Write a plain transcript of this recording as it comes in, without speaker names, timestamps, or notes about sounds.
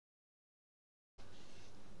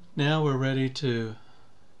Now we're ready to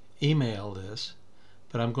email this,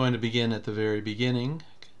 but I'm going to begin at the very beginning,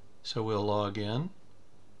 so we'll log in.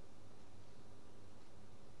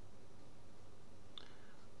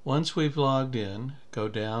 Once we've logged in, go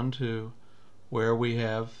down to where we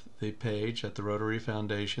have the page at the Rotary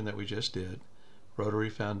Foundation that we just did, Rotary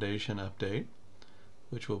Foundation Update,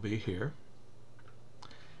 which will be here.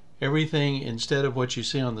 Everything, instead of what you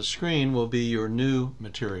see on the screen, will be your new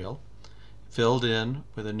material, filled in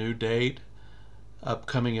with a new date,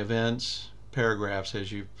 upcoming events, paragraphs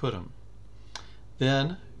as you put them.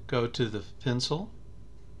 Then go to the pencil,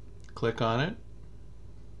 click on it.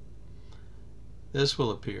 This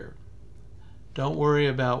will appear. Don't worry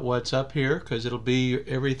about what's up here because it'll be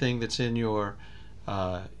everything that's in your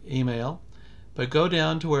email. But go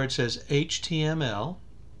down to where it says HTML.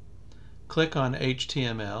 Click on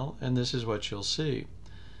HTML and this is what you'll see.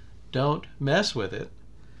 Don't mess with it,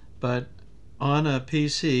 but on a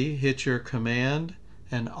PC hit your Command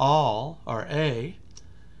and All, or A,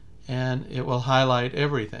 and it will highlight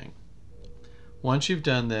everything. Once you've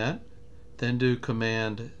done that, then do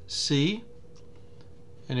Command C,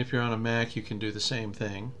 and if you're on a Mac you can do the same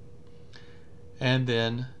thing. And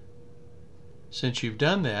then, since you've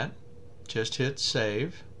done that, just hit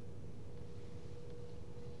Save.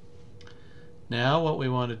 Now what we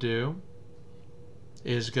want to do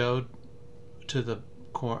is go to the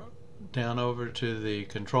down over to the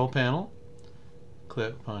Control Panel,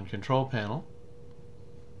 click on Control Panel,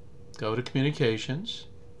 go to Communications,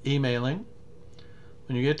 Emailing.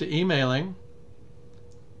 When you get to Emailing,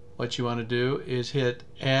 what you want to do is hit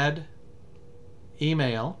Add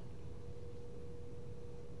Email,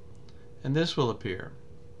 and this will appear.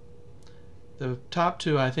 The top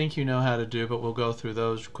two I think you know how to do, but we'll go through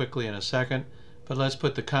those quickly in a second. But let's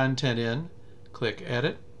put the content in. Click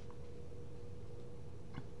Edit.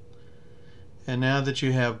 And now that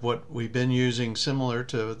you have what we've been using similar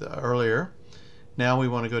to the earlier, now we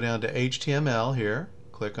want to go down to HTML here.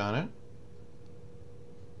 Click on it.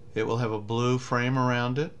 It will have a blue frame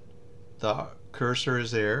around it. The cursor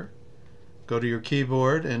is there. Go to your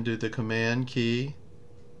keyboard and do the Command key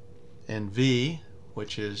and V,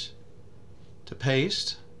 which is to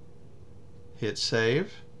paste. Hit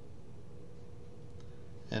Save.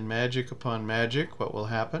 And magic upon magic, what will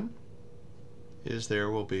happen is there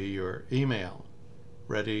will be your email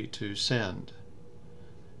ready to send.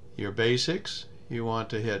 Your basics, you want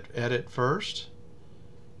to hit Edit first.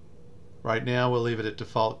 Right now we'll leave it at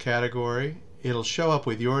default category. It'll show up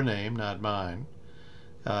with your name, not mine.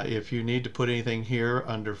 If you need to put anything here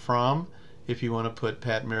under From, if you want to put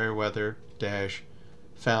Pat Merriweather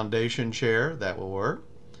Foundation Chair, that will work.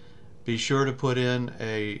 Be sure to put in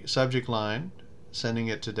a subject line, sending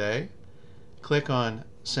it today. Click on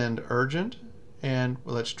Send Urgent, and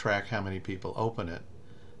let's track how many people open it.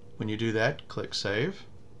 When you do that, click Save,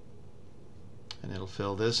 and it'll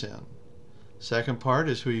fill this in. Second part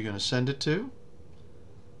is who you're going to send it to.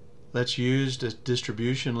 Let's use the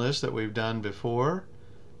distribution list that we've done before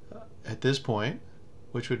at this point,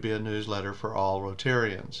 which would be a newsletter for all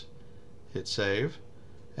Rotarians. Hit Save,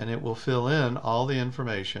 and it will fill in all the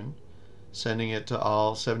information, sending it to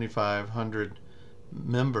all 7,500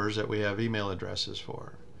 members that we have email addresses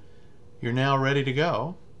for. You're now ready to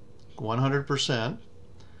go, 100%.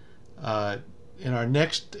 In our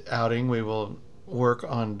next outing we will work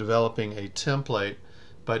on developing a template,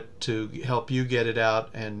 but to help you get it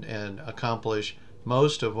out and accomplish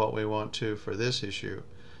most of what we want to for this issue.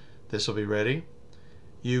 This will be ready.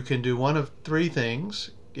 You can do one of three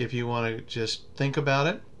things. If you want to just think about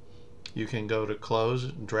it, you can go to Close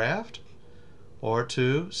and Draft, or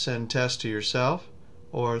 2, Send Test to yourself,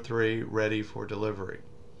 or 3, Ready for Delivery.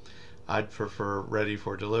 I'd prefer Ready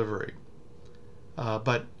for Delivery,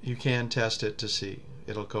 but you can test it to see.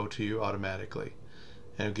 It'll go to you automatically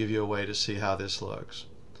and it'll give you a way to see how this looks.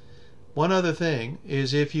 One other thing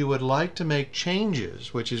is, if you would like to make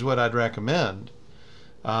changes, which is what I'd recommend,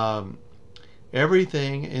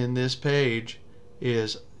 everything in this page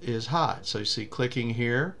is hot. So you see, clicking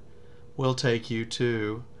here will take you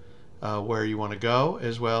to where you want to go,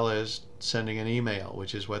 as well as sending an email,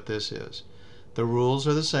 which is what this is. The rules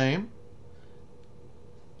are the same.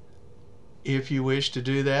 If you wish to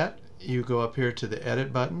do that, you go up here to the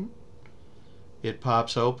Edit button. It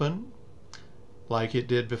pops open like it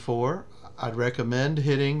did before. I'd recommend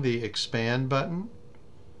hitting the Expand button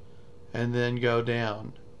and then go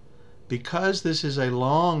down. Because this is a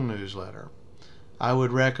long newsletter, I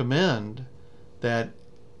would recommend that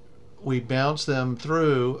we bounce them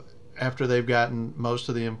through after they've gotten most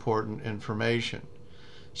of the important information.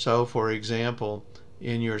 So for example,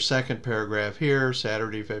 in your second paragraph here,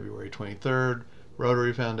 Saturday, February 23rd,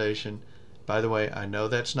 Rotary Foundation. By the way, I know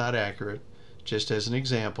that's not accurate, just as an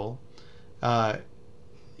example.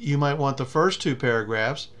 You might want the first two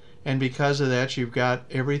paragraphs, and because of that you've got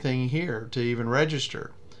everything here to even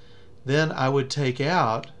register. Then I would take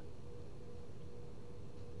out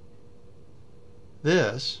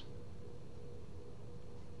this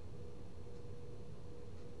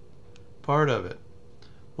part of it,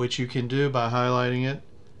 which you can do by highlighting it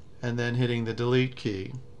and then hitting the delete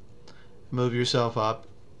key. Move yourself up,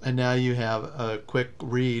 and now you have a quick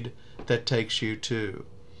read that takes you to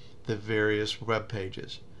the various web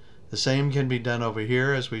pages. The same can be done over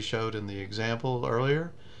here as we showed in the example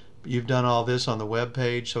earlier. You've done all this on the web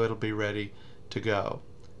page, so it'll be ready to go.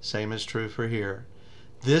 Same is true for here.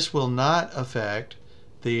 This will not affect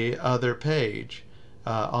the other page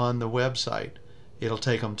on the website. It'll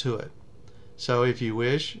take them to it. So if you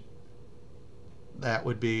wish, that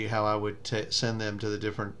would be how I would send them to the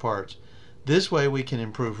different parts. This way we can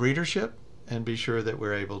improve readership and be sure that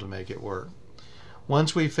we're able to make it work.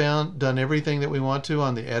 Once we've done everything that we want to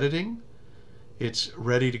on the editing, it's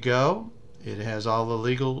ready to go. It has all the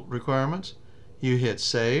legal requirements. You hit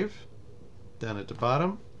save down at the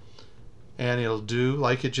bottom, and it'll do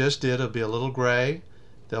like it just did. It'll be a little gray.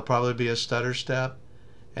 There'll probably be a stutter step,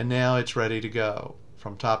 and now it's ready to go.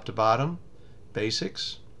 From top to bottom,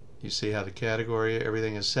 basics. You see how the category,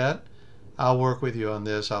 everything is set. I'll work with you on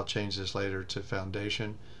this. I'll change this later to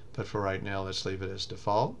foundation, but for right now let's leave it as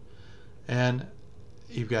default. And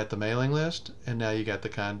you've got the mailing list, and now you got the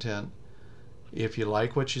content. If you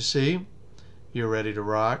like what you see, you're ready to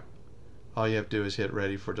rock. All you have to do is hit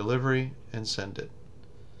ready for delivery and send it.